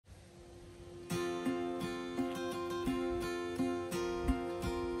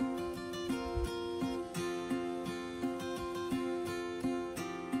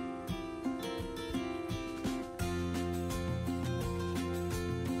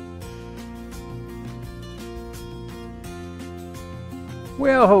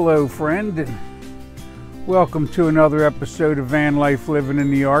Well, hello friend, and welcome to another episode of Van Life Living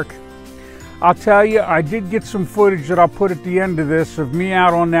in the Ark. I'll tell you, I did get some footage that I'll put at the end of this of me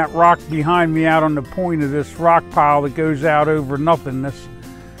out on that rock behind me, out on the point of this rock pile that goes out over nothingness.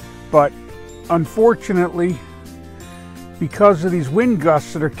 But unfortunately, because of these wind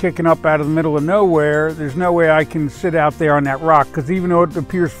gusts that are kicking up out of the middle of nowhere, there's no way I can sit out there on that rock, because even though it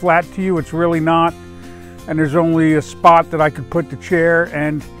appears flat to you, it's really not. And there's only a spot that I could put the chair,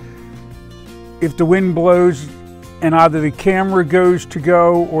 and if the wind blows and either the camera goes to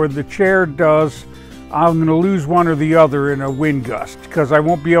go or the chair does, I'm going to lose one or the other in a wind gust, because I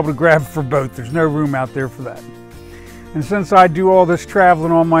won't be able to grab for both. There's no room out there for that. And since I do all this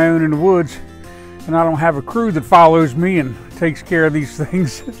traveling on my own in the woods, and I don't have a crew that follows me and takes care of these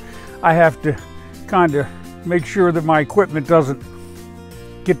things, I have to kind of make sure that my equipment doesn't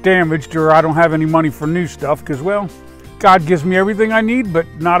get damaged, or I don't have any money for new stuff, because, well, God gives me everything I need, but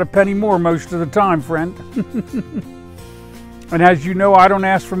not a penny more most of the time, friend. And as you know, I don't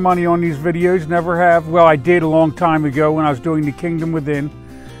ask for money on these videos, never have. Well, I did a long time ago when I was doing The Kingdom Within,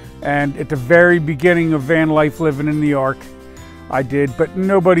 and at the very beginning of Van Life Living in the Ark, I did, but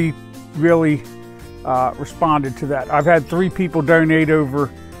nobody really responded to that. I've had 3 people donate over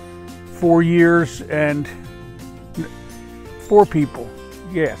 4 years, and 4 people.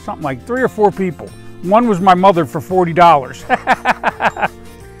 Yeah, something like 3 or 4 people. One was my mother for $40.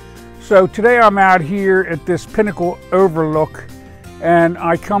 So today I'm out here at this pinnacle overlook, and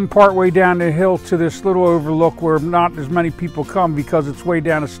I come part way down the hill to this little overlook where not as many people come because it's way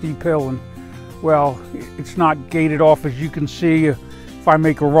down a steep hill, and, well, it's not gated off, as you can see. If I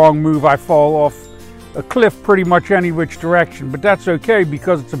make a wrong move, I fall off a cliff pretty much any which direction, but that's okay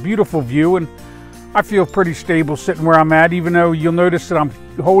because it's a beautiful view, and I feel pretty stable sitting where I'm at, even though you'll notice that I'm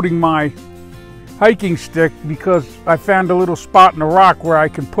holding my hiking stick because I found a little spot in the rock where I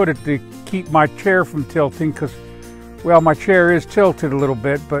can put it to keep my chair from tilting, because, well, my chair is tilted a little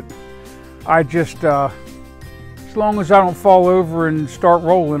bit, but I just, as long as I don't fall over and start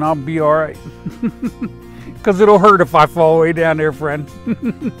rolling, I'll be all right. Because it'll hurt if I fall way down there, friend.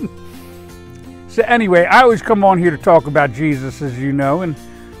 So anyway, I always come on here to talk about Jesus, as you know, and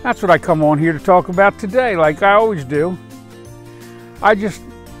that's what I come on here to talk about today, like I always do. I just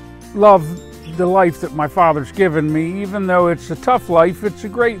love the life that my Father's given me. Even though it's a tough life, it's a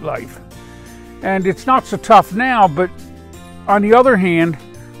great life. And it's not so tough now, but on the other hand,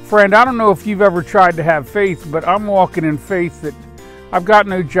 friend, I don't know if you've ever tried to have faith, but I'm walking in faith that I've got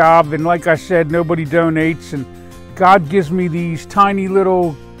no job, and like I said, nobody donates, and God gives me these tiny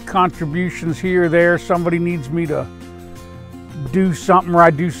little contributions here or there. Somebody needs me to do something, or I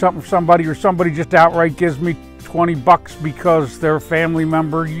do something for somebody, or somebody just outright gives me $20 because they're a family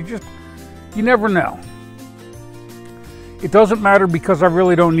member. You never know. It doesn't matter because I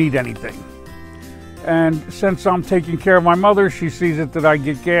really don't need anything. And since I'm taking care of my mother, she sees it that I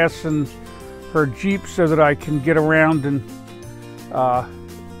get gas in her Jeep so that I can get around and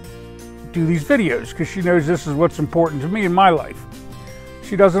do these videos, because she knows this is what's important to me in my life.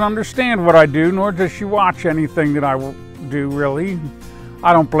 She doesn't understand what I do, nor does she watch anything that I do, really.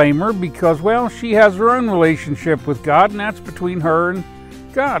 I don't blame her because, well, she has her own relationship with God, and that's between her and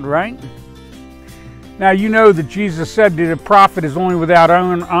God, right? Now, you know that Jesus said that a prophet is only without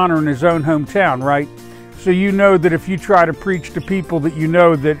honor in his own hometown, right? So you know that if you try to preach to people, that you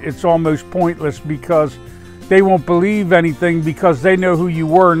know that it's almost pointless, because they won't believe anything because they know who you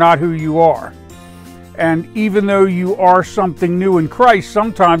were, not who you are. And even though you are something new in Christ,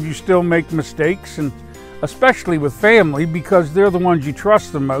 sometimes you still make mistakes, and especially with family, because they're the ones you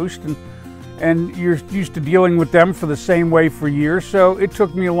trust the most, and you're used to dealing with them for the same way for years. So it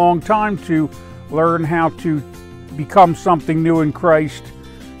took me a long time to learn how to become something new in Christ,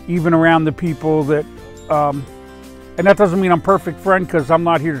 even around the people that, and that doesn't mean I'm perfect, friend, because I'm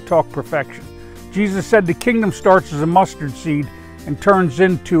not here to talk perfection. Jesus said the kingdom starts as a mustard seed and turns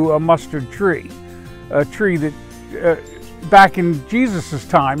into a mustard tree. A tree that, back in Jesus's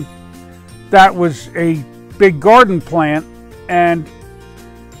time, that was a big garden plant, and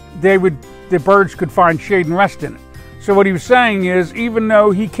the birds could find shade and rest in it. So what he was saying is, even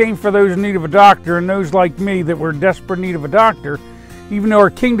though he came for those in need of a doctor and those like me that were in desperate need of a doctor, even though our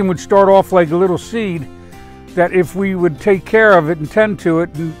kingdom would start off like a little seed, that if we would take care of it and tend to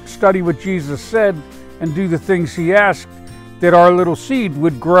it and study what Jesus said and do the things he asked, that our little seed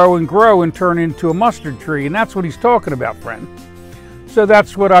would grow and turn into a mustard tree. And that's what he's talking about, friend. So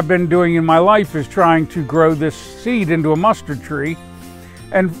that's what I've been doing in my life, is trying to grow this seed into a mustard tree.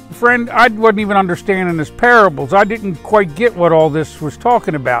 And friend, I wasn't even understanding his parables. I didn't quite get what all this was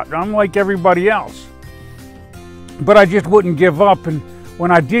talking about. I'm like everybody else. But I just wouldn't give up. And when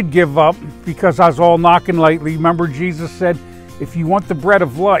I did give up, because I was all knocking lightly, remember Jesus said, if you want the bread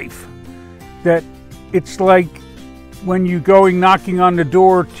of life, that it's like when you going knocking on the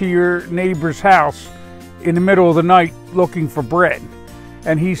door to your neighbor's house in the middle of the night looking for bread.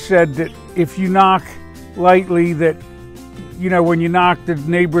 And he said that if you knock lightly, that, you know, when you knock, the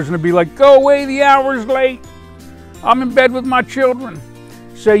neighbor's going to be like, go away, the hour's late. I'm in bed with my children.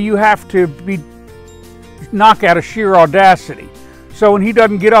 So you have to knock out of sheer audacity. So when he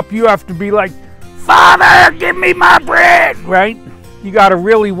doesn't get up, you have to be like, Father, give me my bread, right? You got to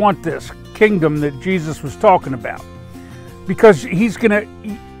really want this kingdom that Jesus was talking about, because he's gonna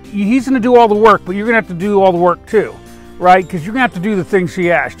do all the work, but you're gonna have to do all the work too, right? Because you're gonna have to do the things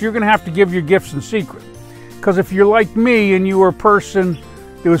he asked. You're gonna have to give your gifts in secret. Because if you're like me and you were a person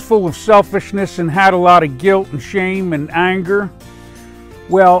that was full of selfishness and had a lot of guilt and shame and anger,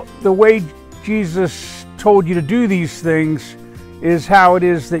 well, the way Jesus told you to do these things is how it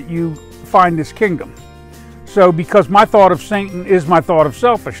is that you find this kingdom. So because my thought of Satan is my thought of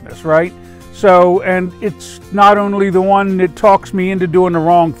selfishness, right? So, and it's not only the one that talks me into doing the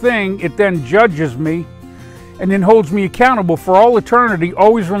wrong thing, it then judges me and then holds me accountable for all eternity,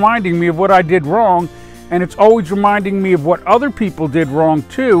 always reminding me of what I did wrong, and it's always reminding me of what other people did wrong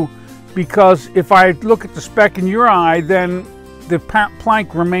too, because if I look at the speck in your eye, then the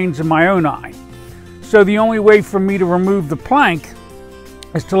plank remains in my own eye. So the only way for me to remove the plank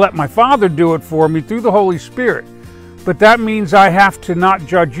is to let my Father do it for me through the Holy Spirit. But that means I have to not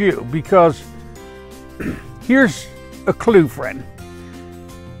judge you, because here's a clue, friend.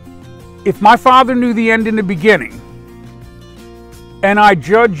 If my Father knew the end in the beginning, and I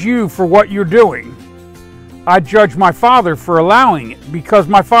judge you for what you're doing, I judge my Father for allowing it, because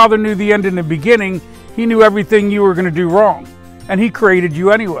my Father knew the end in the beginning. He knew everything you were going to do wrong, and he created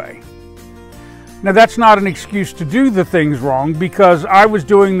you anyway. Now, that's not an excuse to do the things wrong, because I was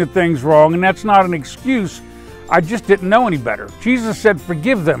doing the things wrong, and that's not an excuse. I just didn't know any better. Jesus said,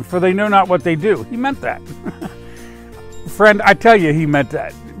 forgive them, for they know not what they do. He meant that. Friend, I tell you, he meant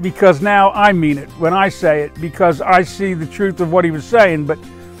that, because now I mean it when I say it, because I see the truth of what he was saying. But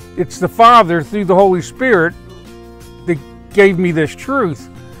it's the Father, through the Holy Spirit, that gave me this truth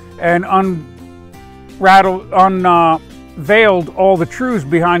and unveiled all the truths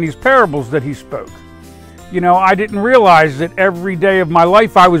behind these parables that he spoke. You know, I didn't realize that every day of my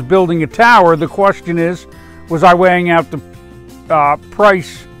life I was building a tower. The question is, was I weighing out the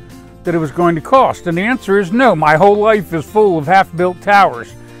price that it was going to cost? And the answer is no. My whole life is full of half-built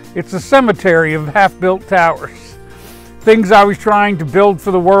towers. It's a cemetery of half-built towers. Things I was trying to build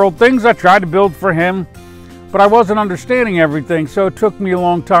for the world, things I tried to build for him, but I wasn't understanding everything. So it took me a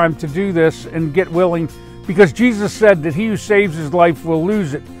long time to do this and get willing, because Jesus said that he who saves his life will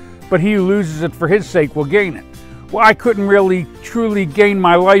lose it, but he who loses it for his sake will gain it. Well, I couldn't really truly gain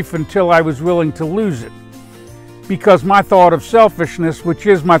my life until I was willing to lose it, because my thought of selfishness, which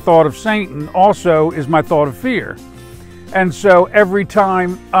is my thought of Satan, also is my thought of fear. And so every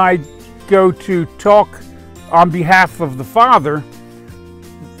time I go to talk on behalf of the Father,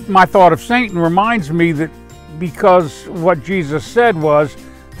 my thought of Satan reminds me that, because what Jesus said was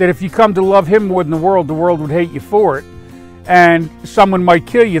that if you come to love him more than the world would hate you for it. And someone might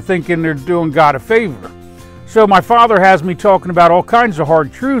kill you thinking they're doing God a favor. So my Father has me talking about all kinds of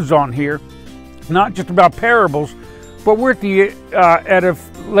hard truths on here, not just about parables, but we're at a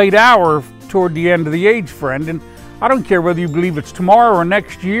late hour toward the end of the age, friend. And I don't care whether you believe it's tomorrow or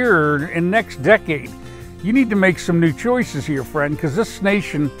next year or in next decade. You need to make some new choices here, friend, because this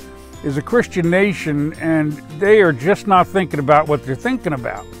nation is a Christian nation, and they are just not thinking about what they're thinking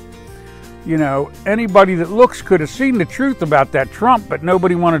about. You know, anybody that looks could have seen the truth about that Trump, but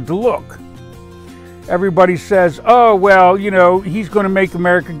nobody wanted to look. Everybody says, oh, well, you know, he's going to make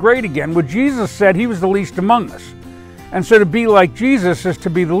America great again. Well, Jesus said he was the least among us. And so to be like Jesus is to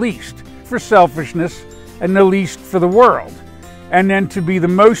be the least for selfishness and the least for the world. And then to be the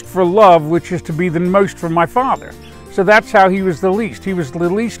most for love, which is to be the most for my Father. So that's how he was the least. He was the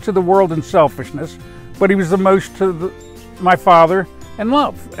least to the world in selfishness, but he was the most to my Father in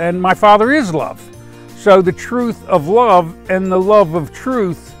love. And my Father is love. So the truth of love and the love of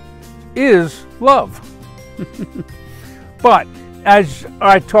truth is love. But as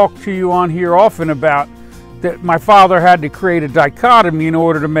I talk to you on here often about that, my Father had to create a dichotomy in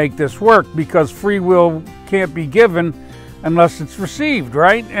order to make this work, because free will can't be given unless it's received,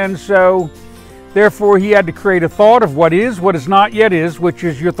 right? And so therefore he had to create a thought of what is not yet is, which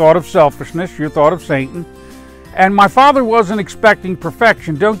is your thought of selfishness, your thought of Satan. And my Father wasn't expecting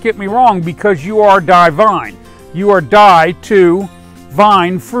perfection. Don't get me wrong, because you are divine. You are to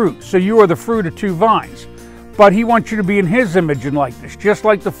vine fruit. So you are the fruit of two vines. but he wants you to be in his image and likeness. Just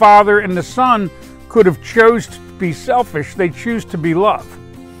like the Father and the Son could have chose to be selfish, they choose to be love.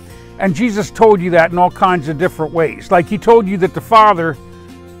 And Jesus told you that in all kinds of different ways. Like he told you that the Father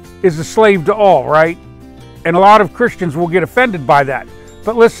is a slave to all, right? And a lot of Christians will get offended by that.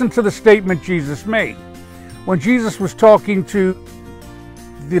 But listen to the statement Jesus made. When Jesus was talking to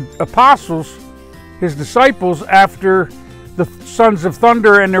the apostles, his disciples, after the sons of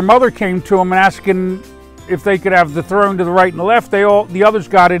thunder and their mother came to him and asking if they could have the throne to the right and the left, the others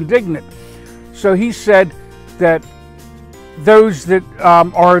got indignant. So he said that those that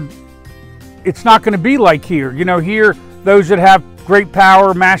it's not going to be like here. You know, here, those that have great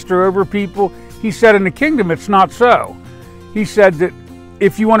power master over people. He said in the kingdom, it's not so. He said that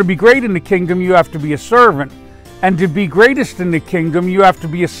if you want to be great in the kingdom, you have to be a servant. And to be greatest in the kingdom, you have to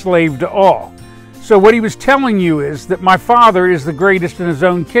be a slave to all. So what he was telling you is that my Father is the greatest in his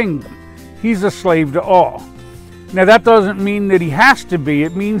own kingdom. He's a slave to all. Now that doesn't mean that he has to be.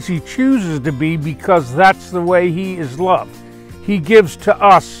 It means he chooses to be because that's the way he is loved. He gives to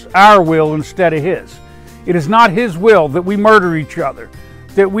us our will instead of his. It is not his will that we murder each other,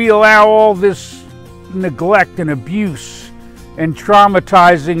 that we allow all this neglect and abuse and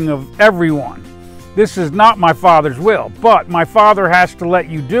traumatizing of everyone. This is not my Father's will, but my Father has to let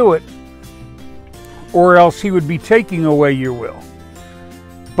you do it, or else he would be taking away your will.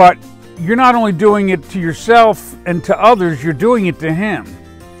 But you're not only doing it to yourself and to others, you're doing it to him.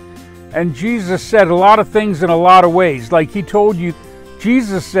 And Jesus said a lot of things in a lot of ways. Like he told you,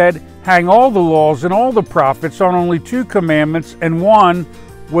 Jesus said, hang all the laws and all the prophets on only 2 commandments, and one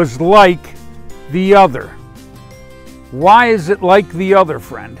was like the other. Why is it like the other,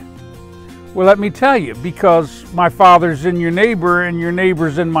 friend? Well, let me tell you, because my Father's in your neighbor and your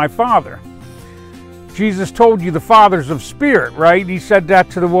neighbor's in my Father. Jesus told you the Father's of spirit, right? He said that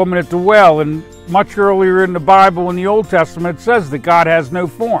to the woman at the well, and much earlier in the Bible, in the Old Testament, it says that God has no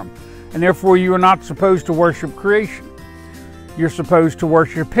form. And therefore you are not supposed to worship creation. You're supposed to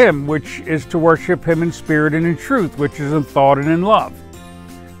worship him, which is to worship him in spirit and in truth, which is in thought and in love.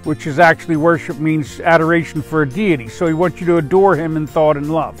 Which is actually worship means adoration for a deity. So he wants you to adore him in thought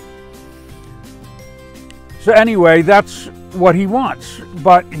and love. So anyway, that's what he wants.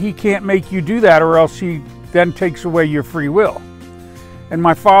 But he can't make you do that, or else he then takes away your free will. And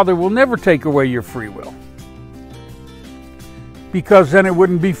my Father will never take away your free will. Because then it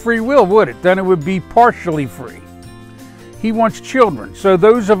wouldn't be free will, would it? Then it would be partially free. He wants children. So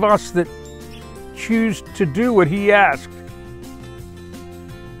those of us that choose to do what he asked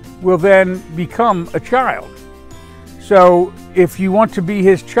will then become a child. So if you want to be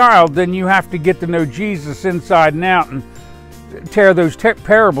his child, then you have to get to know Jesus inside and out and tear those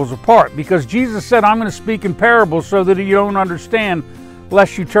parables apart. Because Jesus said, I'm going to speak in parables so that you don't understand,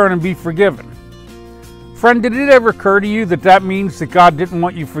 lest you turn and be forgiven. Friend, did it ever occur to you that that means that God didn't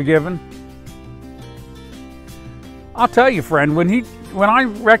want you forgiven? I'll tell you, friend, when I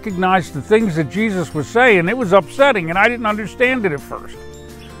recognized the things that Jesus was saying, it was upsetting, and I didn't understand it at first.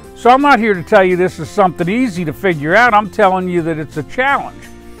 So I'm not here to tell you this is something easy to figure out. I'm telling you that it's a challenge.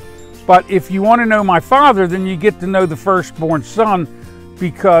 But if you want to know my Father, then you get to know the firstborn Son,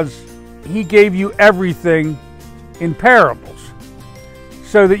 because he gave you everything in parables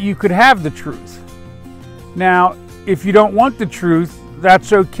so that you could have the truth. Now, if you don't want the truth,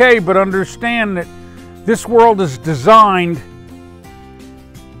 that's okay, but understand that this world is designed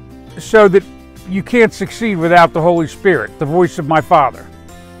so that you can't succeed without the Holy Spirit, the voice of my Father.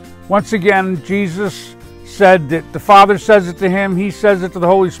 Once again, Jesus said that the Father says it to him, he says it to the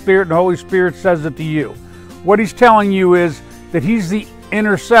Holy Spirit, and the Holy Spirit says it to you. What he's telling you is that he's the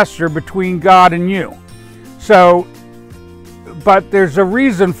intercessor between God and you. So, but there's a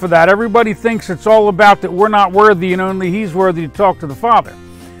reason for that. Everybody thinks it's all about that we're not worthy and only he's worthy to talk to the Father.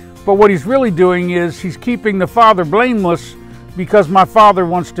 But what he's really doing is he's keeping the Father blameless, because my Father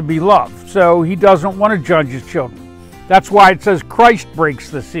wants to be loved. So he doesn't want to judge his children. That's why it says Christ breaks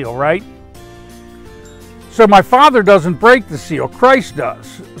the seal, right? So my Father doesn't break the seal, Christ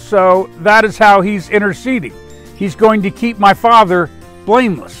does. So that is how he's interceding. He's going to keep my Father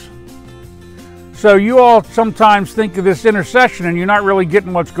blameless. So you all sometimes think of this intercession and you're not really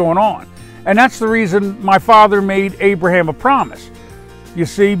getting what's going on. And that's the reason my Father made Abraham a promise. You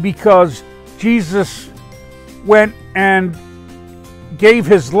see, because Jesus went and gave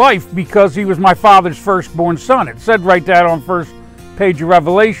his life because he was my Father's firstborn Son. It said right there on the first page of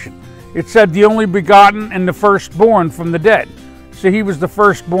Revelation. It said the only begotten and the firstborn from the dead. So he was the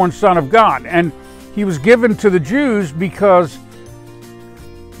firstborn Son of God. And he was given to the Jews because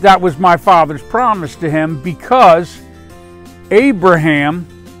that was my Father's promise to him, because Abraham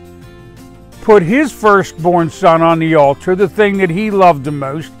put his firstborn son on the altar, the thing that he loved the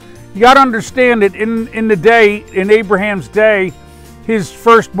most. You got to understand that in Abraham's day, his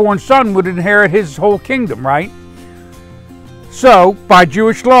firstborn son would inherit his whole kingdom, right? So, by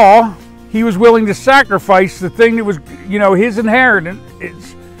Jewish law, he was willing to sacrifice the thing that was, his inheritance.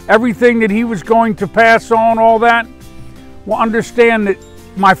 It's everything that he was going to pass on, all that. Well, understand that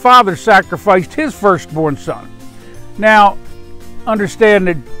my father sacrificed his firstborn son. Now, understand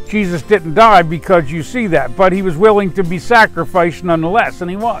that Jesus didn't die because you see that, but he was willing to be sacrificed nonetheless, and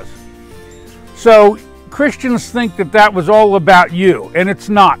he was. So, Christians think that that was all about you, and it's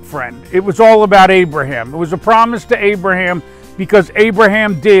not, friend. It was all about Abraham. It was a promise to Abraham because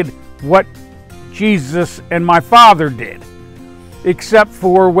Abraham did what Jesus and my father did, except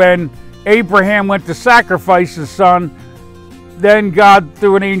for when Abraham went to sacrifice his son, then God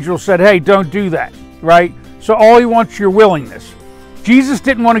through an angel said, hey, don't do that, right? So all he wants is your willingness. Jesus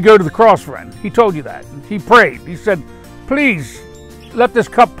didn't want to go to the cross, friend. He told you that. He prayed. He said, please let this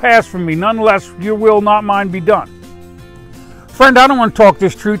cup pass from me. Nonetheless, your will, not mine, be done. Friend, I don't want to talk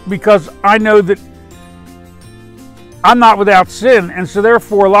this truth because I know that I'm not without sin, and so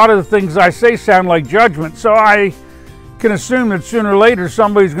therefore a lot of the things I say sound like judgment. So I can assume that sooner or later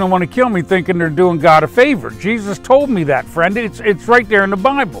somebody's going to want to kill me thinking they're doing God a favor. Jesus told me that, friend. It's right there in the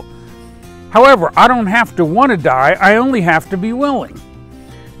Bible. However, I don't have to want to die. I only have to be willing.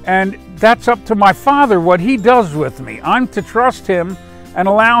 And that's up to my Father what he does with me. I'm to trust him and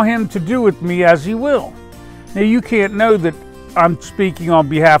allow him to do with me as he will. Now, you can't know that I'm speaking on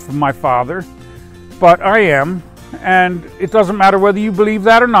behalf of my Father, but I am. And it doesn't matter whether you believe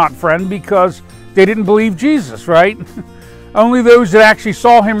that or not, friend, because they didn't believe Jesus, right? Only those that actually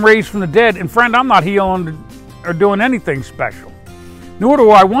saw him raised from the dead. And friend, I'm not healing or doing anything special. Nor do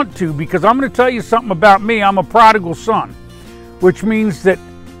I want to, because I'm going to tell you something about me. I'm a prodigal son, which means that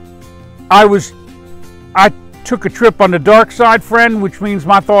I took a trip on the dark side, friend, which means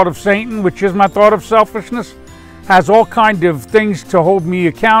my thought of Satan, which is my thought of selfishness, has all kinds of things to hold me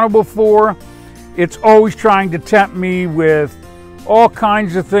accountable for. It's always trying to tempt me with all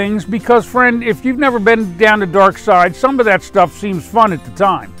kinds of things because, friend, if you've never been down the dark side, some of that stuff seems fun at the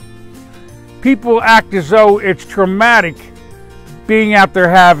time. People act as though it's traumatic being out there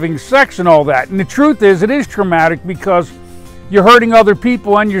having sex and all that. And the truth is, it is traumatic because you're hurting other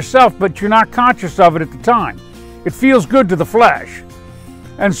people and yourself, but you're not conscious of it at the time. It feels good to the flesh.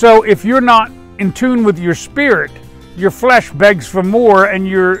 And so if you're not in tune with your spirit, your flesh begs for more, and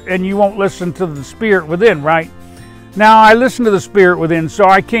you won't listen to the spirit within, right? Now, I listen to the spirit within, so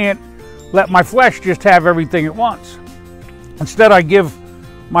I can't let my flesh just have everything at once. Instead, I give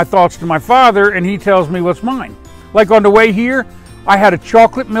my thoughts to my Father, and he tells me what's mine. Like on the way here, I had a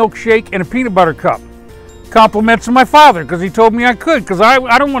chocolate milkshake and a peanut butter cup. Compliments of my Father, because he told me I could, because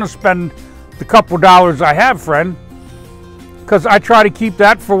I don't want to spend the couple dollars I have, friend, because I try to keep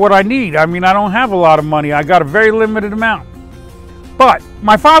that for what I need. I mean, I don't have a lot of money. I got a very limited amount. But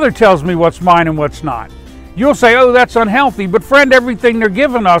my Father tells me what's mine and what's not. You'll say, oh, that's unhealthy. But friend, everything they're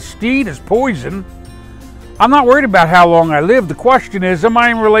giving us, Steed, is poison. I'm not worried about how long I live. The question is, am I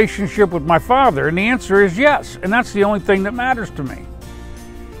in relationship with my Father? And the answer is yes. And that's the only thing that matters to me.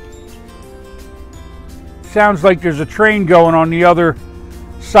 Sounds like there's a train going on the other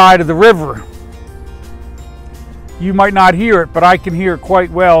side of the river. You might not hear it, but I can hear it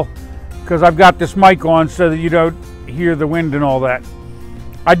quite well because I've got this mic on so that you don't hear the wind and all that.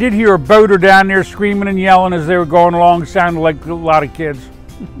 I did hear a boater down there screaming and yelling as they were going along. It sounded like a lot of kids.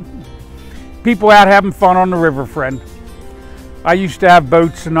 People out having fun on the river, friend. I used to have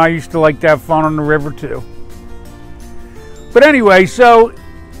boats and I used to like to have fun on the river too. But anyway, so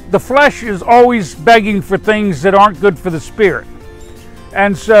the flesh is always begging for things that aren't good for the spirit.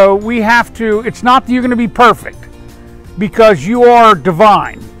 And so we have to, it's not that you're going to be perfect, because you are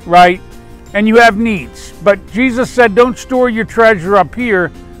divine, right? And you have needs. But Jesus said, don't store your treasure up here,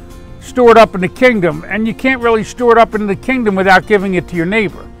 store it up in the kingdom. And you can't really store it up in the kingdom without giving it to your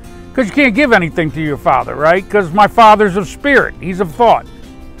neighbor. Because you can't give anything to your Father, right? Because my Father's of spirit, he's of thought.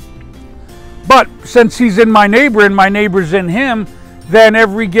 But since he's in my neighbor and my neighbor's in him, then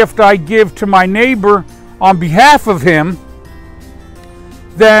every gift I give to my neighbor on behalf of him,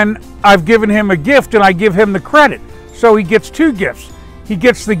 then I've given him a gift and I give him the credit. So he gets two gifts. He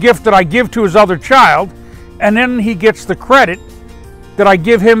gets the gift that I give to his other child, and then he gets the credit that I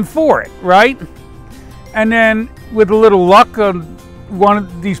give him for it, right? And then with a little luck, one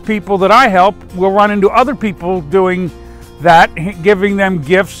of these people that I help will run into other people doing that, giving them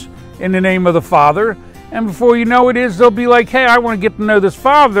gifts in the name of the Father. And before you know it is, they'll be like, hey, I want to get to know this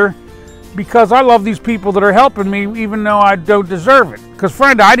Father because I love these people that are helping me even though I don't deserve it. Because,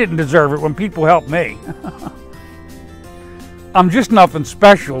 friend, I didn't deserve it when people helped me. I'm just nothing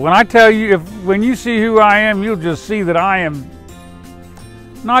special. When I tell you, when you see who I am, you'll just see that I am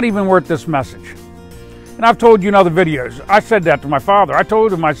not even worth this message. And I've told you in other videos, I said that to my father. I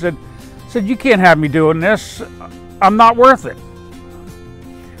told him, I said, you can't have me doing this. I'm not worth it.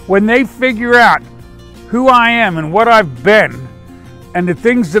 When they figure out who I am and what I've been and the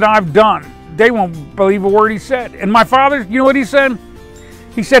things that I've done, they won't believe a word he said. And my father, you know what he said?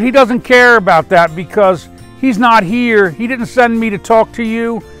 He said he doesn't care about that because he's not here. He didn't send me to talk to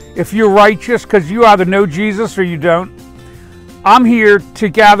you if you're righteous, because you either know Jesus or you don't. I'm here to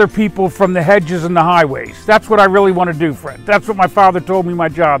gather people from the hedges and the highways. That's what I really want to do, friend. That's what my father told me my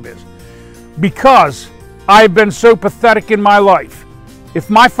job is. Because I've been so pathetic in my life. If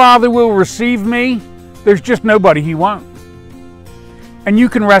my father will receive me, there's just nobody he won't. And you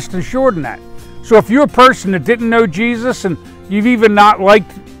can rest assured in that. So if you're a person that didn't know Jesus and you've even not liked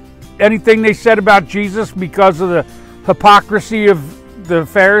anything they said about Jesus because of the hypocrisy of the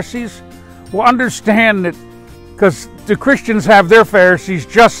Pharisees, well, understand that, because the Christians have their Pharisees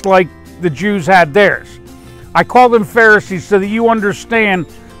just like the Jews had theirs. I call them Pharisees so that you understand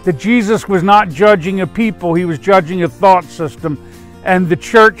that Jesus was not judging a people, he was judging a thought system, and the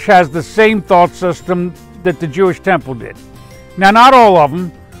church has the same thought system that the Jewish temple did. Now, not all of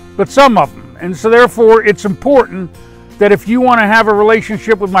them, but some of them. And so therefore, it's important that if you want to have a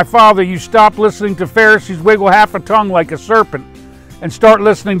relationship with my Father, you stop listening to Pharisees wiggle half a tongue like a serpent and start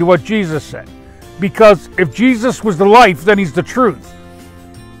listening to what Jesus said. Because if Jesus was the life, then he's the truth.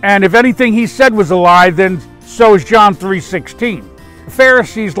 And if anything he said was a lie, then so is John 3:16. The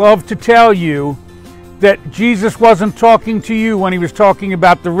Pharisees love to tell you that Jesus wasn't talking to you when he was talking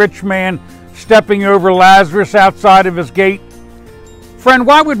about the rich man stepping over Lazarus outside of his gate. Friend,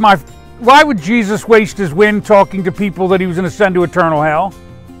 why would Jesus waste his wind talking to people that he was going to send to eternal hell?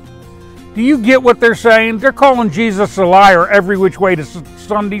 Do you get what they're saying? They're calling Jesus a liar every which way, to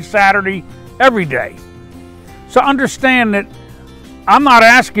Sunday, Saturday, every day. So understand that I'm not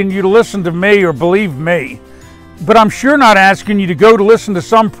asking you to listen to me or believe me, but I'm sure not asking you to go to listen to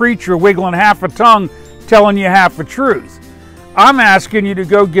some preacher wiggling half a tongue telling you half the truth. I'm asking you to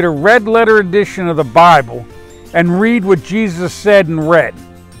go get a red letter edition of the Bible and read what Jesus said and read.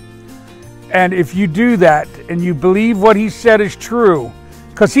 And if you do that and you believe what he said is true,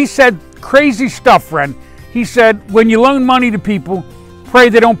 because he said crazy stuff, friend. He said, when you loan money to people, pray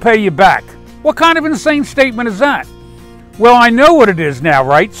they don't pay you back. What kind of insane statement is that? Well, I know what it is now,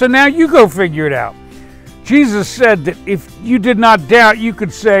 right? So now you go figure it out. Jesus said that if you did not doubt, you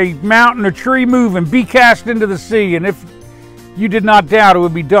could say, mountain or tree move and be cast into the sea. And if you did not doubt, it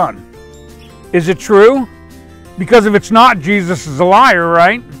would be done. Is it true? Because if it's not, Jesus is a liar,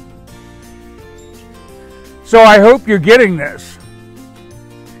 right? So I hope you're getting this.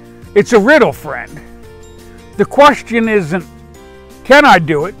 It's a riddle, friend. The question isn't, can I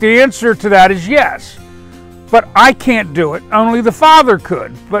do it? The answer to that is yes. But I can't do it. Only the Father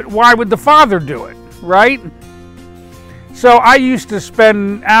could. But why would the Father do it, right? So I used to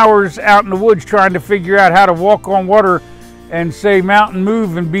spend hours out in the woods trying to figure out how to walk on water and say mountain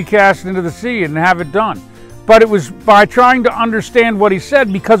move and be cast into the sea and have it done. But it was by trying to understand what he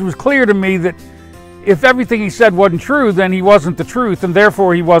said, because it was clear to me that if everything he said wasn't true, then he wasn't the truth, and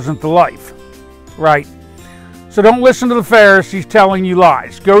therefore he wasn't the life, right? So don't listen to the Pharisees telling you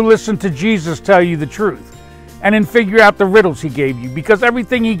lies. Go listen to Jesus tell you the truth, and then figure out the riddles he gave you, because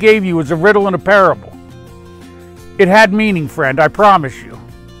everything he gave you was a riddle and a parable. It had meaning, friend, I promise you.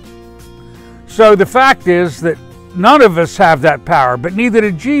 So the fact is that none of us have that power, but neither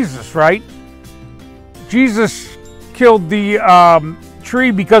did Jesus, right? Jesus killed the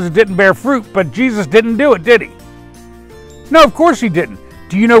tree because it didn't bear fruit, but Jesus didn't do it, did he? No, of course he didn't.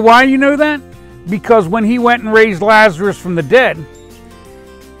 Do you know why you know that? Because when he went and raised Lazarus from the dead,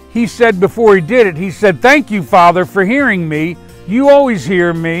 he said before he did it, he said, "Thank you, Father, for hearing me. You always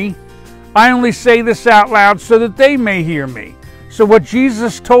hear me. I only say this out loud so that they may hear me." So what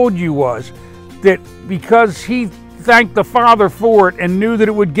Jesus told you was that because he thanked the Father for it and knew that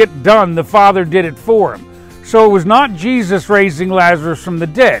it would get done, the Father did it for him. So it was not Jesus raising Lazarus from the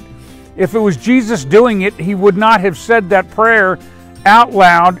dead. If it was Jesus doing it, he would not have said that prayer out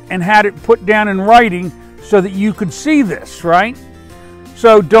loud and had it put down in writing so that you could see this, right?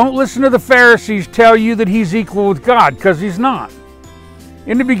 So don't listen to the Pharisees tell you that he's equal with God, because he's not.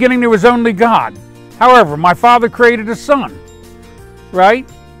 In the beginning there was only God. However, my Father created a Son, right?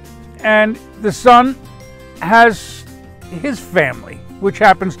 And the Son has his family, which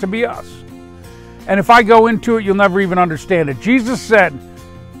happens to be us. And if I go into it, you'll never even understand it. Jesus said,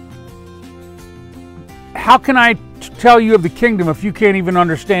 how can I tell you of the kingdom if you can't even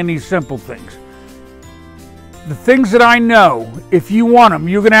understand these simple things. The things that I know, if you want them,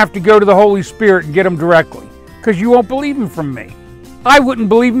 you're going to have to go to the Holy Spirit and get them directly, because you won't believe them from me. I wouldn't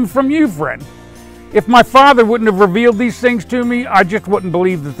believe them from you, friend. If my Father wouldn't have revealed these things to me, I just wouldn't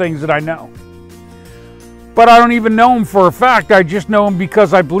believe the things that I know. But I don't even know them for a fact. I just know them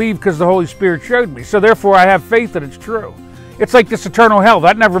because I believe, because the Holy Spirit showed me. So therefore I have faith that it's true. It's like this eternal hell.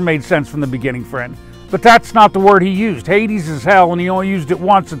 That never made sense from the beginning, friend. But that's not the word he used. Hades is hell, and he only used it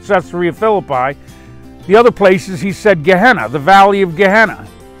once at Caesarea Philippi. The other places he said Gehenna, the valley of Gehenna.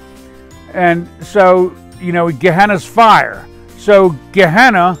 And so, you know, Gehenna's fire. So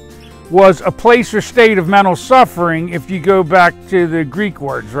Gehenna was a place or state of mental suffering if you go back to the Greek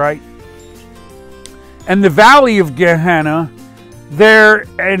words, right? And the valley of Gehenna there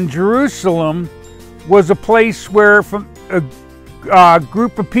in Jerusalem was a place where a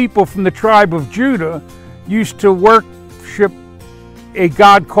group of people from the tribe of Judah used to worship a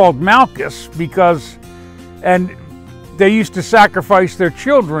god called Malchus, and they used to sacrifice their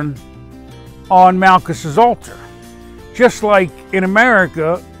children on Malchus's altar. Just like in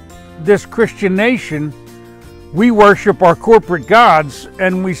America, this Christian nation, we worship our corporate gods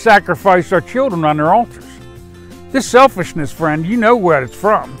and we sacrifice our children on their altars. This selfishness, friend, you know where it's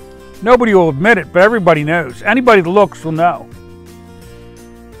from. Nobody will admit it, but everybody knows. Anybody that looks will know.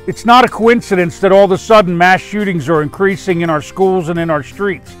 It's not a coincidence that all of a sudden mass shootings are increasing in our schools and in our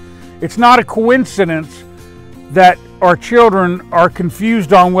streets. It's not a coincidence that our children are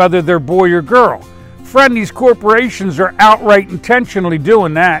confused on whether they're boy or girl. Friend, these corporations are outright intentionally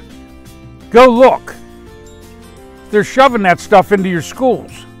doing that. Go look. They're shoving that stuff into your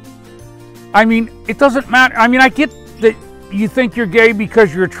schools. I mean, it doesn't matter. I mean, I get that you think you're gay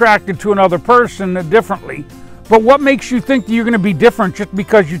because you're attracted to another person differently, but what makes you think that you're going to be different just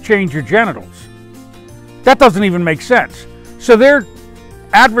because you change your genitals? That doesn't even make sense. So they're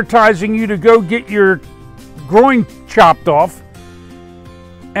advertising you to go get your groin chopped off,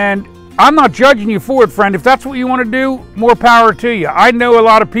 and I'm not judging you for it, friend. If that's what you want to do, more power to you. I know a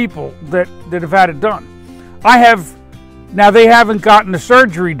lot of people that have had it done. Now they haven't gotten the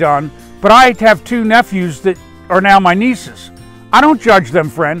surgery done, but I have 2 nephews that are now my nieces. I don't judge them,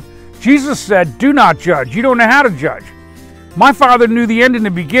 friend. Jesus said, do not judge. You don't know how to judge. My Father knew the end in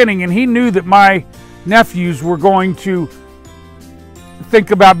the beginning, and he knew that my nephews were going to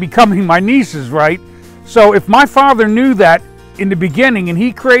think about becoming my nieces, right? So if my Father knew that in the beginning and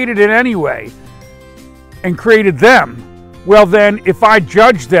he created it anyway and created them, well then if I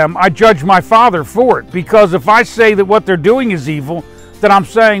judge them, I judge my Father for it. Because if I say that what they're doing is evil, then I'm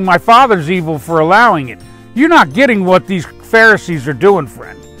saying my Father's evil for allowing it. You're not getting what these Pharisees are doing,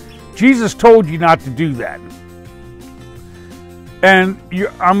 friend. Jesus told you not to do that. And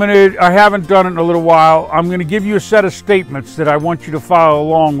I haven't done it in a little while. I'm going to give you a set of statements that I want you to follow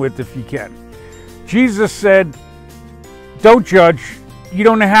along with if you can. Jesus said, don't judge. You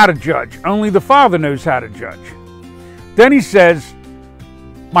don't know how to judge. Only the Father knows how to judge. Then he says,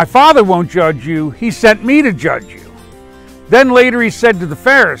 my Father won't judge you. He sent me to judge you. Then later he said to the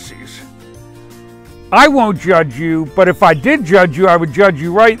Pharisees, I won't judge you, but if I did judge you, I would judge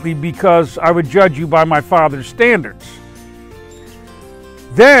you rightly, because I would judge you by my Father's standards.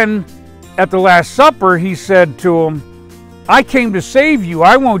 Then at the Last Supper, he said to them, I came to save you.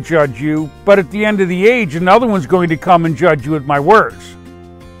 I won't judge you, but at the end of the age, another one's going to come and judge you with my words.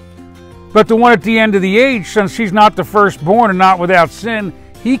 But the one at the end of the age, since he's not the firstborn and not without sin,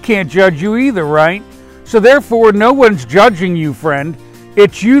 he can't judge you either, right? So therefore, no one's judging you, friend.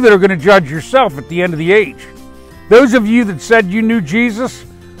 It's you that are going to judge yourself at the end of the age. Those of you that said you knew Jesus,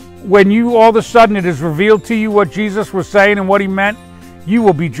 when you all of a sudden it is revealed to you what Jesus was saying and what he meant, you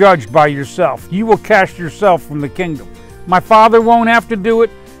will be judged by yourself. You will cast yourself from the kingdom. My Father won't have to do it.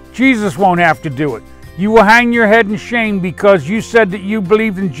 Jesus won't have to do it. You will hang your head in shame because you said that you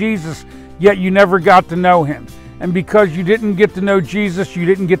believed in Jesus, yet you never got to know him. And because you didn't get to know Jesus, you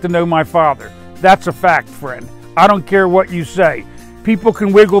didn't get to know my Father. That's a fact, friend. I don't care what you say. People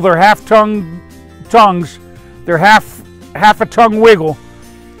can wiggle their tongues, their half a tongue wiggle,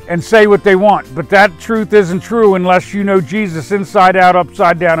 and say what they want. But that truth isn't true unless you know Jesus inside out,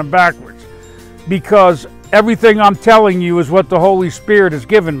 upside down, and backwards. Because everything I'm telling you is what the Holy Spirit has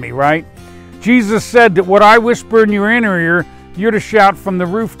given me, right? Jesus said that what I whisper in your inner ear, you're to shout from the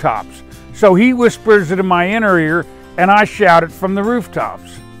rooftops. So he whispers it in my inner ear, and I shout it from the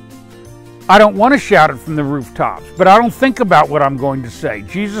rooftops. I don't want to shout it from the rooftops, but I don't think about what I'm going to say.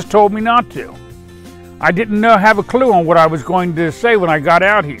 Jesus told me not to. I didn't have a clue on what I was going to say when I got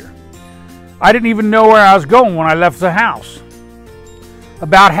out here. I didn't even know where I was going when I left the house.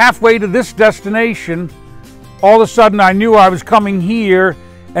 About halfway to this destination, all of a sudden I knew I was coming here,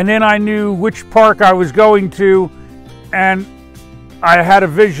 and then I knew which park I was going to, and I had a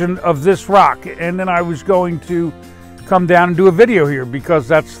vision of this rock, and then I was going to come down and do a video here because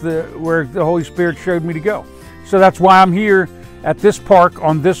that's where the Holy Spirit showed me to go. So that's why I'm here at this park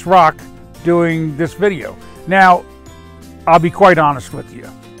on this rock doing this video. Now, I'll be quite honest with you.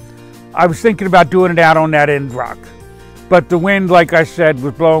 I was thinking about doing it out on that end rock, but the wind, like I said,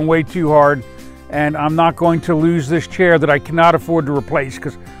 was blowing way too hard, and I'm not going to lose this chair that I cannot afford to replace,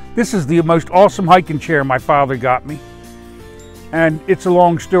 because this is the most awesome hiking chair my father got me. And it's a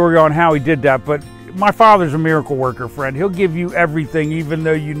long story on how he did that, but my father's a miracle worker, friend. He'll give you everything even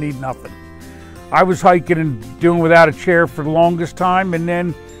though you need nothing. I was hiking and doing without a chair for the longest time, and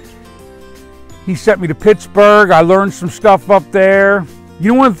then he sent me to Pittsburgh. I learned some stuff up there.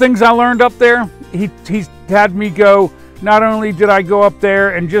 You know, one of the things I learned up there? He had me go, not only did I go up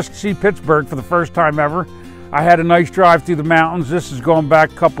there and just see Pittsburgh for the first time ever, I had a nice drive through the mountains. This is going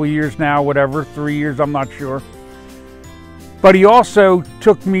back a couple of years now, whatever, 3 years, I'm not sure. But he also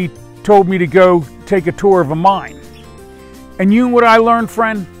told me to go take a tour of a mine. And you know what I learned,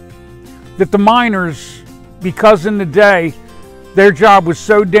 friend? That the miners, because in the day, their job was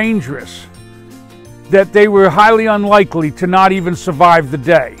so dangerous that they were highly unlikely to not even survive the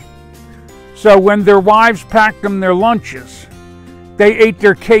day. So when their wives packed them their lunches, they ate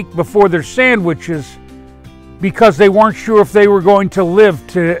their cake before their sandwiches because they weren't sure if they were going to live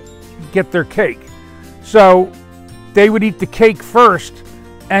to get their cake. So they would eat the cake first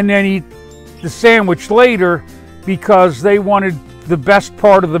and then eat the sandwich later because they wanted the best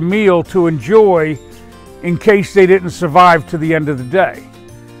part of the meal to enjoy in case they didn't survive to the end of the day.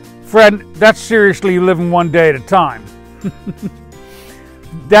 Friend, that's seriously living one day at a time.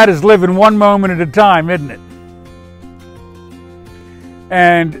 That is living one moment at a time, isn't it?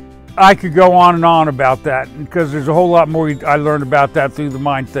 And I could go on and on about that because there's a whole lot more I learned about that through the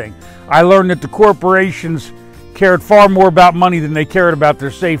mine thing. I learned that the corporations cared far more about money than they cared about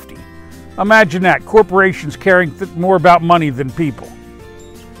their safety. Imagine that, corporations caring more about money than people.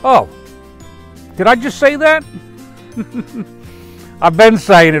 Oh, did I just say that? I've been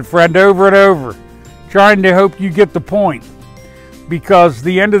saying it, friend, over and over, trying to hope you get the point. Because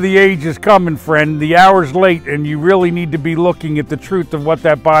the end of the age is coming, friend. The hour's late, and you really need to be looking at the truth of what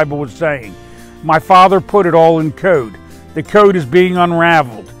that Bible was saying. My father put it all in code. The code is being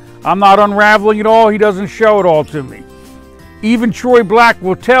unraveled. I'm not unraveling it all. He doesn't show it all to me. Even Troy Black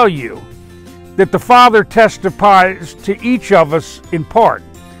will tell you that the Father testifies to each of us in part.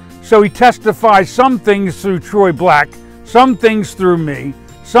 So he testifies some things through Troy Black, some things through me,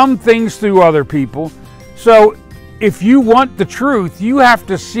 some things through other people. So if you want the truth, you have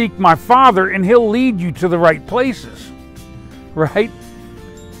to seek my Father, and he'll lead you to the right places, right?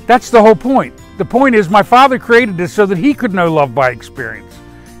 That's the whole point. The point is my Father created this so that he could know love by experience.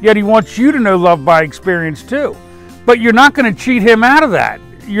 Yet he wants you to know love by experience too. But you're not going to cheat him out of that.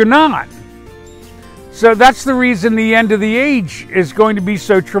 You're not. So that's the reason the end of the age is going to be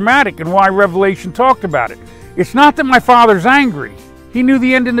so traumatic and why Revelation talked about it. It's not that my Father's angry. He knew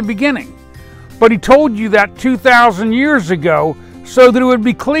the end in the beginning. But he told you that 2,000 years ago so that it would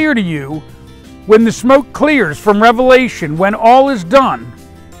be clear to you when the smoke clears from Revelation, when all is done,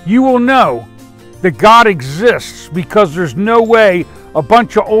 you will know that God exists, because there's no way a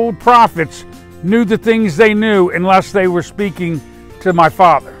bunch of old prophets knew the things they knew unless they were speaking to my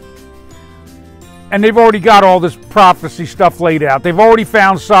Father. And they've already got all this prophecy stuff laid out. They've already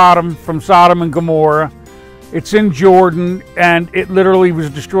found Sodom from Sodom and Gomorrah. It's in Jordan, and it literally was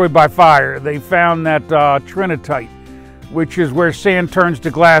destroyed by fire. They found that trinitite, which is where sand turns to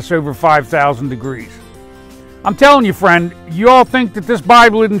glass over 5,000 degrees. I'm telling you, friend, you all think that this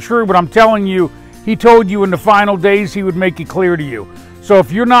Bible isn't true, but I'm telling you, he told you in the final days he would make it clear to you. So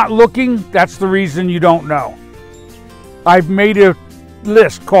if you're not looking, that's the reason you don't know. I've made a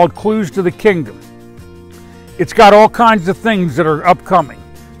list called Clues to the Kingdom. It's got all kinds of things that are upcoming.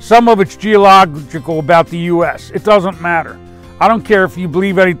 Some of it's geological about the U.S. It doesn't matter. I don't care if you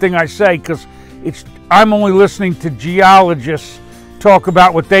believe anything I say, because I'm only listening to geologists talk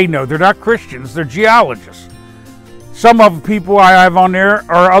about what they know. They're not Christians, they're geologists. Some of the people I have on there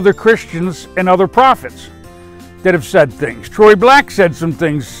are other Christians and other prophets that have said things. Troy Black said some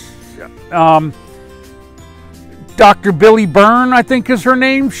things. Dr. Billy Byrne, I think is her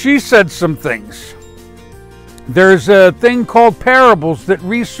name, she said some things. There's a thing called Parables that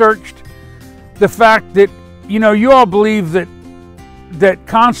researched the fact that, you know, you all believe that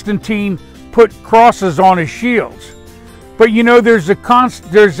Constantine put crosses on his shields. But you know, there's a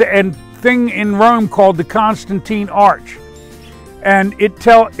thing in Rome called the Constantine Arch.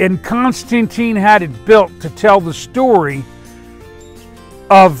 And Constantine had it built to tell the story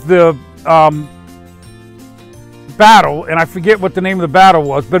of the battle, and I forget what the name of the battle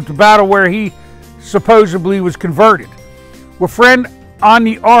was, but the battle where he supposedly was converted. Well, friend, on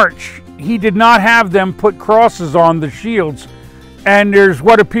the arch, he did not have them put crosses on the shields, and there's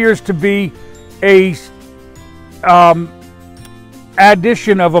what appears to be a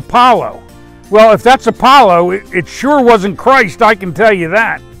addition of Apollo. Well, if that's Apollo, it sure wasn't Christ, I can tell you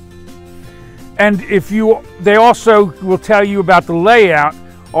that. And they also will tell you about the layout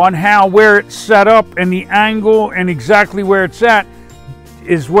on where it's set up and the angle and exactly where it's at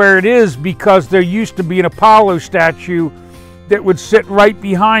is where it is, because there used to be an Apollo statue that would sit right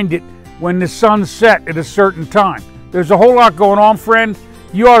behind it when the sun set at a certain time. There's a whole lot going on, friend.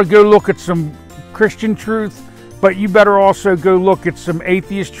 You ought to go look at some Christian truth, but you better also go look at some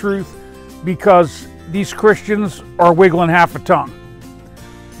atheist truth, because these Christians are wiggling half a tongue.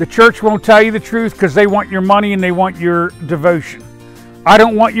 The church won't tell you the truth because they want your money and they want your devotion. I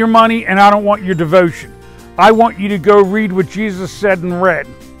don't want your money and I don't want your devotion. I want you to go read what Jesus said and read.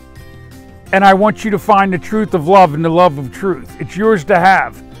 And I want you to find the truth of love and the love of truth. It's yours to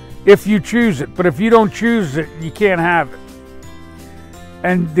have if you choose it. But if you don't choose it, you can't have it.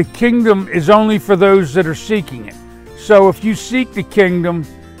 And the kingdom is only for those that are seeking it. So if you seek the kingdom,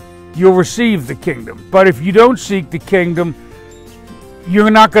 you'll receive the kingdom. But if you don't seek the kingdom,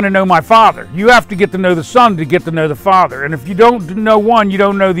 you're not going to know my Father. You have to get to know the Son to get to know the Father. And if you don't know one, you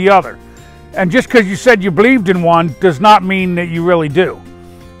don't know the other. And just because you said you believed in one does not mean that you really do.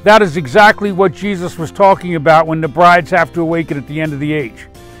 That is exactly what Jesus was talking about when the brides have to awaken at the end of the age.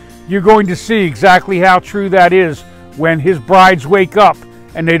 You're going to see exactly how true that is when his brides wake up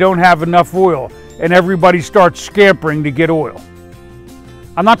and they don't have enough oil and everybody starts scampering to get oil.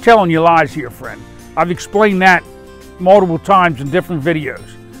 I'm not telling you lies here, friend. I've explained that multiple times in different videos.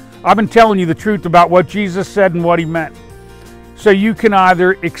 I've been telling you the truth about what Jesus said and what he meant. So you can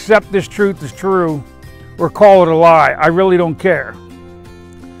either accept this truth as true or call it a lie. I really don't care.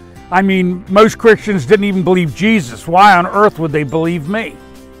 I mean, most Christians didn't even believe Jesus. Why on earth would they believe me?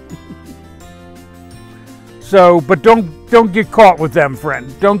 So, but don't get caught with them,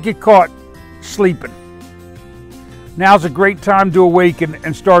 friend. Don't get caught sleeping. Now's a great time to awaken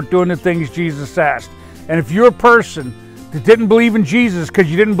and start doing the things Jesus asked. And if you're a person that didn't believe in Jesus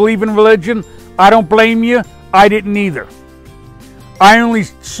because you didn't believe in religion, I don't blame you. I didn't either. I only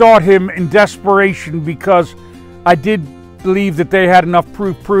sought him in desperation because I did believe that they had enough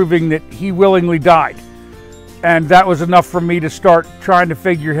proof proving that he willingly died. And that was enough for me to start trying to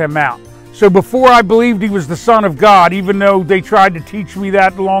figure him out. So before I believed he was the Son of God, even though they tried to teach me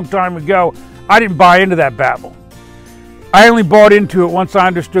that a long time ago, I didn't buy into that babble. I only bought into it once I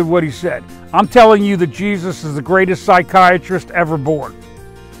understood what he said. I'm telling you that Jesus is the greatest psychiatrist ever born.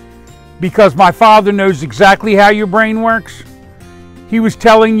 Because my Father knows exactly how your brain works. He was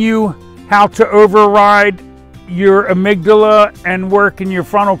telling you how to override your amygdala and work in your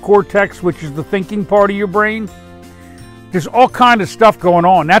frontal cortex, which is the thinking part of your brain. There's all kind of stuff going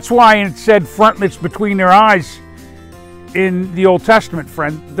on. That's why it said frontlets between their eyes in the Old Testament,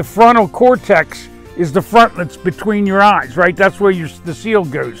 friend. The frontal cortex is the frontlets between your eyes, right? That's where the seal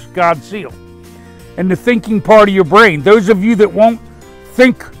goes, God's seal. And the thinking part of your brain. Those of you that won't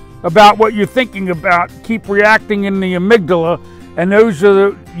think about what you're thinking about keep reacting in the amygdala, and those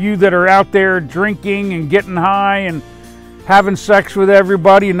are you that are out there drinking and getting high and having sex with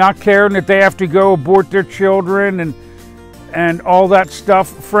everybody and not caring that they have to go abort their children and all that stuff.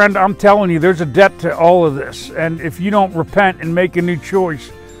 Friend, I'm telling you, there's a debt to all of this. And if you don't repent and make a new choice,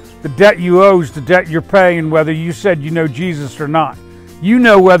 the debt you owe is the debt you're paying, whether you said you know Jesus or not. You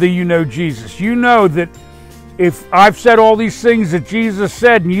know whether you know Jesus. You know that if I've said all these things that Jesus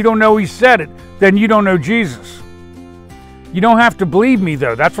said and you don't know he said it, then you don't know Jesus. You don't have to believe me,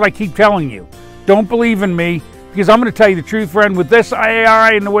 though. That's what I keep telling you. Don't believe in me, because I'm going to tell you the truth, friend. With this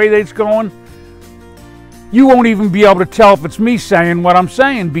AI and the way that it's going, you won't even be able to tell if it's me saying what I'm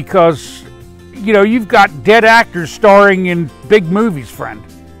saying, because, you know, you've got dead actors starring in big movies, friend.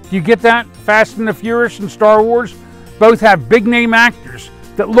 Do you get that? Fast and the Furious and Star Wars both have big name actors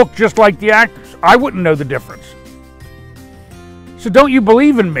that look just like the actors. I wouldn't know the difference. So don't you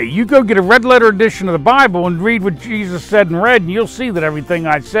believe in me. You go get a red letter edition of the Bible and read what Jesus said and read, and you'll see that everything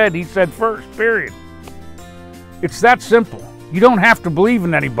I said, he said first, period. It's that simple. You don't have to believe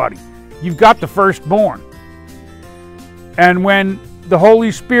in anybody. You've got the firstborn. And when the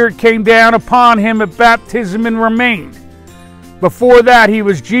Holy Spirit came down upon him at baptism and remained, before that he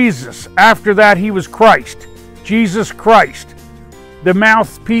was Jesus. After that he was Christ. Jesus Christ, the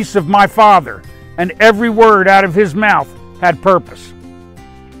mouthpiece of my Father, and every word out of his mouth had purpose.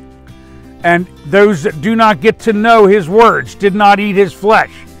 And those that do not get to know his words did not eat his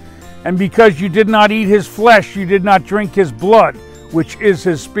flesh. And because you did not eat his flesh, you did not drink his blood, which is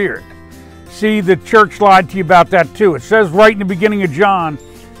his spirit. See, the church lied to you about that too. It says right in the beginning of John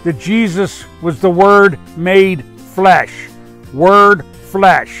that Jesus was the Word made flesh. Word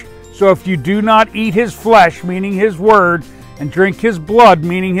flesh. So if you do not eat his flesh, meaning his word, and drink his blood,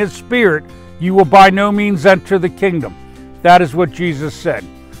 meaning his spirit, you will by no means enter the kingdom. That is what Jesus said.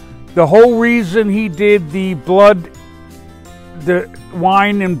 The whole reason he did the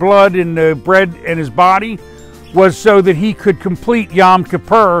wine and blood and the bread in his body was so that he could complete Yom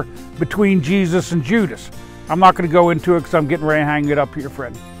Kippur between Jesus and Judas. I'm not going to go into it because I'm getting ready to hang it up here,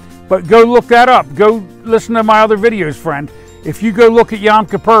 friend. But go look that up. Go listen to my other videos, friend. If you go look at Yom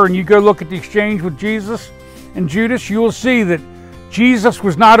Kippur and you go look at the exchange with Jesus and Judas, you will see that Jesus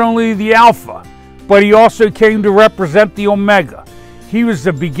was not only the Alpha, but he also came to represent the Omega. He was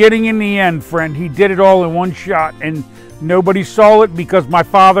the beginning and the end, friend. He did it all in one shot, and nobody saw it because my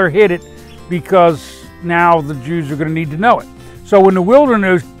Father hid it, because now the Jews are going to need to know it. So when the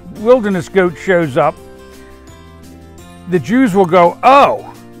wilderness goat shows up, the Jews will go,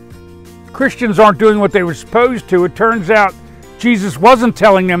 oh, Christians aren't doing what they were supposed to. It turns out Jesus wasn't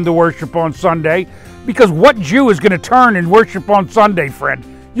telling them to worship on Sunday, because what Jew is going to turn and worship on Sunday, friend?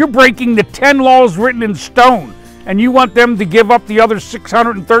 You're breaking the 10 laws written in stone, and you want them to give up the other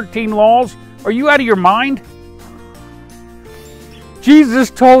 613 laws? Are you out of your mind?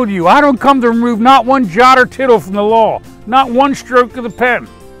 Jesus told you, I don't come to remove not one jot or tittle from the law, not one stroke of the pen.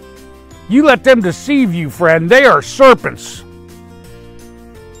 You let them deceive you, friend. They are serpents.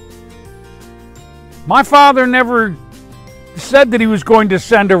 My Father never said that he was going to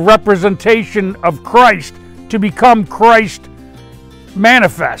send a representation of Christ to become Christ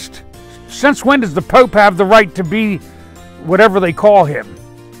manifest. Since when does the Pope have the right to be whatever they call him?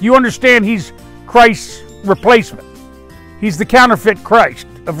 You understand he's Christ's replacement. He's the counterfeit Christ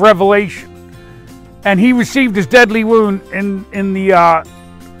of Revelation. And he received his deadly wound in the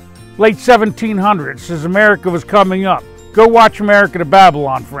late 1700s as America was coming up. Go watch America to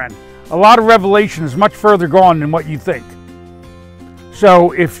Babylon, friend. A lot of Revelation is much further gone than what you think.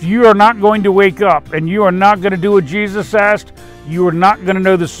 So if you are not going to wake up and you are not going to do what Jesus asked, you are not going to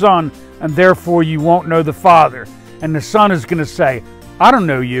know the Son, and therefore you won't know the Father. And the Son is going to say, I don't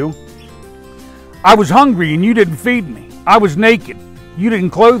know you. I was hungry and you didn't feed me. I was naked. You didn't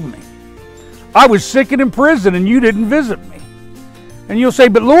clothe me. I was sick and in prison and you didn't visit me. And you'll say,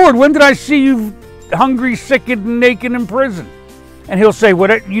 but Lord, when did I see you hungry, sick, and naked in prison? And he'll say,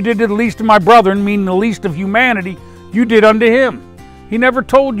 what you did to the least of my brethren, meaning the least of humanity, you did unto him. He never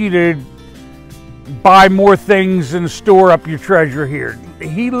told you to buy more things and store up your treasure here.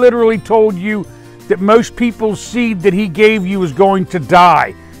 He literally told you that most people's seed that he gave you was going to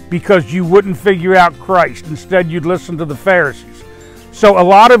die because you wouldn't figure out Christ. Instead, you'd listen to the Pharisees. So a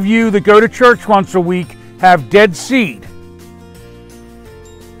lot of you that go to church once a week have dead seed.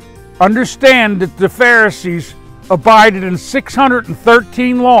 Understand that the Pharisees abided in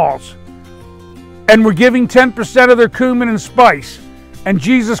 613 laws and were giving 10% of their cumin and spice, and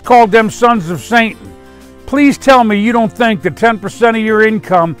Jesus called them sons of Satan. Please tell me you don't think that 10% of your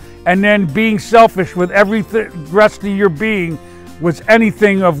income and then being selfish with every rest of your being was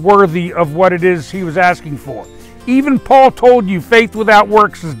anything of worthy of what it is he was asking for. Even Paul told you faith without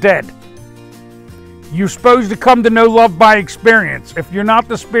works is dead. You're supposed to come to know love by experience. If you're not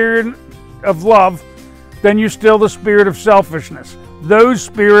the spirit of love, then you're still the spirit of selfishness. Those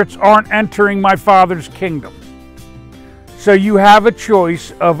spirits aren't entering my Father's kingdom. So you have a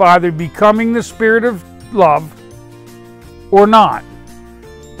choice of either becoming the spirit of love or not.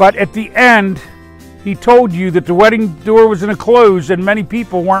 But at the end, he told you that the wedding door was going to close and many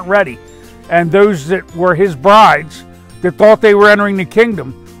people weren't ready. And those that were his brides that thought they were entering the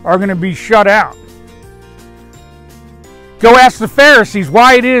kingdom are going to be shut out. Go ask the Pharisees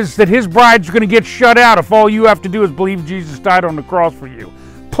why it is that his brides are going to get shut out if all you have to do is believe Jesus died on the cross for you.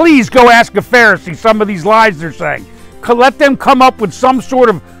 Please go ask a Pharisee some of these lies they're saying. Let them come up with some sort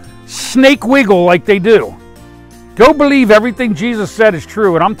of snake wiggle like they do. Go believe everything Jesus said is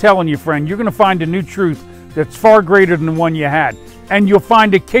true, and I'm telling you, friend, you're going to find a new truth that's far greater than the one you had. And you'll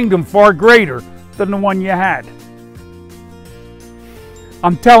find a kingdom far greater than the one you had.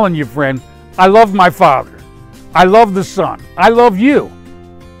 I'm telling you, friend, I love my Father. I love the Son. I love you.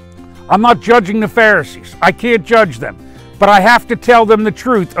 I'm not judging the Pharisees. I can't judge them. But I have to tell them the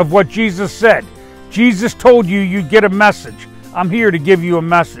truth of what Jesus said. Jesus told you you'd get a message. I'm here to give you a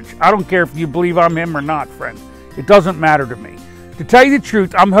message. I don't care if you believe I'm him or not, friend. It doesn't matter to me. To tell you the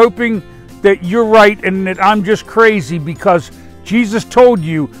truth, I'm hoping that you're right and that I'm just crazy, because Jesus told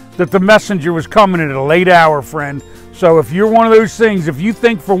you that the messenger was coming at a late hour, friend. So if you're one of those things, if you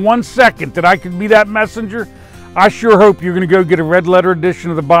think for 1 second that I could be that messenger, I sure hope you're going to go get a red letter edition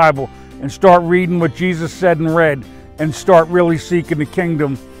of the Bible and start reading what Jesus said and read, and start really seeking the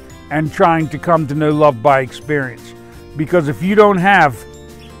kingdom and trying to come to know love by experience. Because if you don't have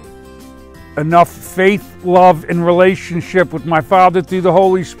enough faith, love, and relationship with my Father through the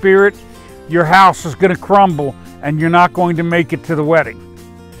Holy Spirit, your house is going to crumble and you're not going to make it to the wedding.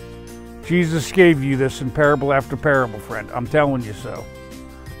 Jesus gave you this in parable after parable, friend. I'm telling you so.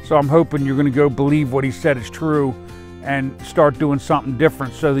 So I'm hoping you're going to go believe what he said is true and start doing something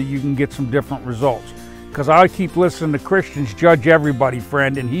different so that you can get some different results. Because I keep listening to Christians judge everybody,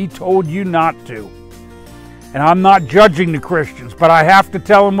 friend, and he told you not to. And I'm not judging the Christians, but I have to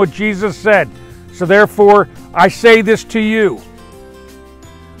tell them what Jesus said. So therefore, I say this to you.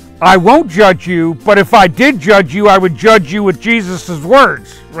 I won't judge you, but if I did judge you, I would judge you with Jesus'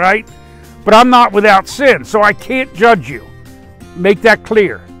 words, right? But I'm not without sin, so I can't judge you. Make that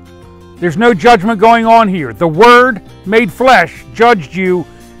clear. There's no judgment going on here. The Word made flesh judged you,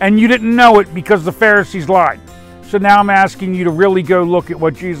 and you didn't know it because the Pharisees lied. So now I'm asking you to really go look at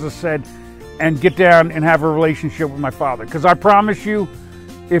what Jesus said and get down and have a relationship with my Father. Because I promise you,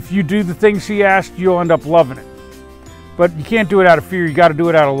 if you do the things he asked, you'll end up loving it. But you can't do it out of fear. You got to do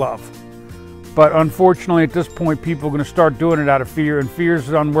it out of love. But unfortunately, at this point, people are going to start doing it out of fear, and fear is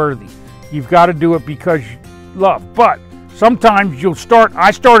unworthy. You've got to do it because you love. But sometimes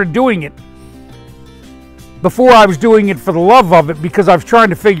I started doing it before I was doing it for the love of it, because I was trying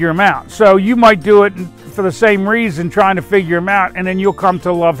to figure him out. So you might do it for the same reason, trying to figure him out, and then you'll come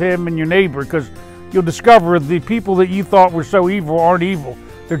to love him and your neighbor, because you'll discover the people that you thought were so evil aren't evil.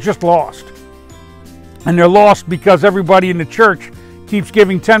 They're just lost. And they're lost because everybody in the church keeps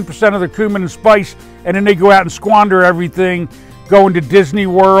giving 10% of their cumin and spice, and then they go out and squander everything, going to Disney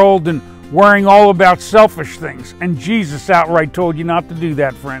World and worrying all about selfish things. And Jesus outright told you not to do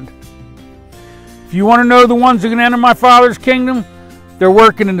that, friend. If you want to know the ones that are going to enter my Father's kingdom, they're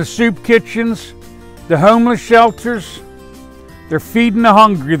working in the soup kitchens, the homeless shelters, they're feeding the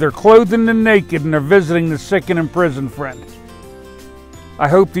hungry, they're clothing the naked, and they're visiting the sick and imprisoned, friend. I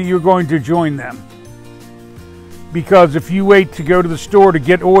hope that you're going to join them. Because if you wait to go to the store to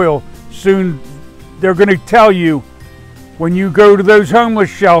get oil, soon they're going to tell you, when you go to those homeless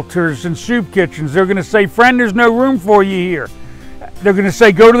shelters and soup kitchens, they're going to say, friend, there's no room for you here. They're going to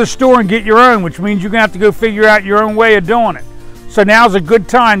say, go to the store and get your own, which means you're going to have to go figure out your own way of doing it. So now's a good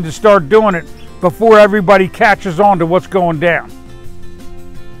time to start doing it before everybody catches on to what's going down.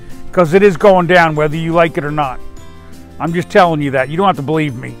 Because it is going down whether you like it or not. I'm just telling you that. You don't have to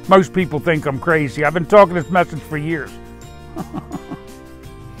believe me. Most people think I'm crazy. I've been talking this message for years.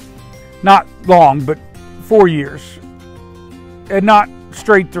 Not long, but 4 years. And not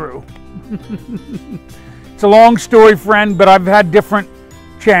straight through. It's a long story, friend, but I've had different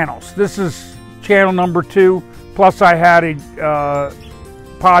channels. This is channel number 2. Plus I had a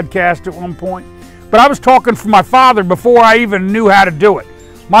podcast at one point. But I was talking for my father before I even knew how to do it.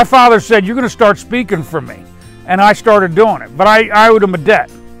 My father said, you're going to start speaking for me. And I started doing it. But I owed him a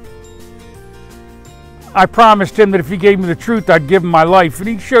debt. I promised him that if he gave me the truth, I'd give him my life. And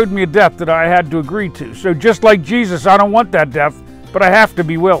he showed me a death that I had to agree to. So just like Jesus, I don't want that death, but I have to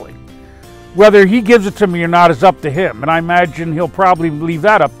be willing. Whether he gives it to me or not is up to him. And I imagine he'll probably leave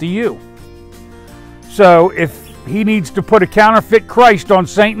that up to you. So if he needs to put a counterfeit Christ on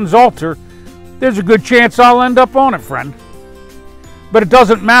Satan's altar, there's a good chance I'll end up on it, friend. But it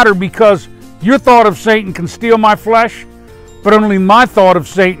doesn't matter, because your thought of Satan can steal my flesh, but only my thought of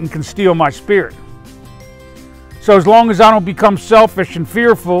Satan can steal my spirit. So as long as I don't become selfish and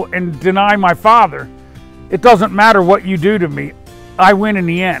fearful and deny my Father, it doesn't matter what you do to me. I win in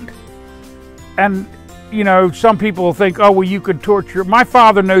the end. And, you know, some people will think, oh, well, you could torture. My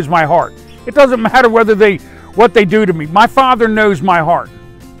Father knows my heart. It doesn't matter what they do to me. My Father knows my heart.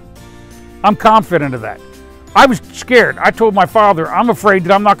 I'm confident of that. I was scared. I told my Father, I'm afraid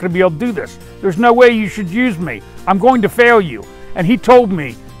that I'm not going to be able to do this. There's no way you should use me. I'm going to fail you. And he told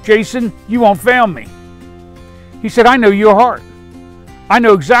me, Jason, you won't fail me. He said, I know your heart. I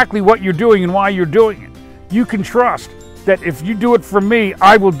know exactly what you're doing and why you're doing it. You can trust that if you do it for me,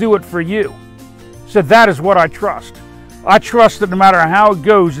 I will do it for you. So that is what I trust. I trust that no matter how it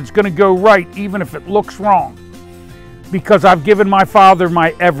goes, it's going to go right, even if it looks wrong. Because I've given my Father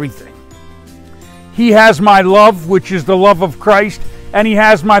my everything. He has my love, which is the love of Christ, and he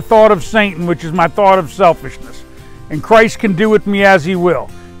has my thought of Satan, which is my thought of selfishness. And Christ can do with me as he will,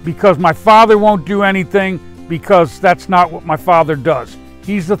 because my Father won't do anything, because that's not what my Father does.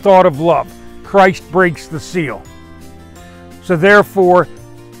 He's the thought of love. Christ breaks the seal. So therefore,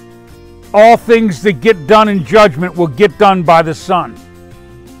 all things that get done in judgment will get done by the Son.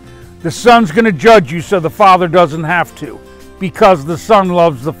 The Son's going to judge you so the Father doesn't have to, because the Son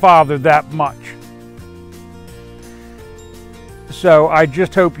loves the Father that much. So I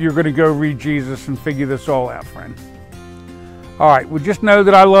just hope you're going to go read Jesus and figure this all out, friend. All right, well, just know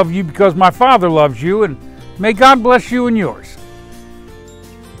that I love you because my Father loves you, and may God bless you and yours.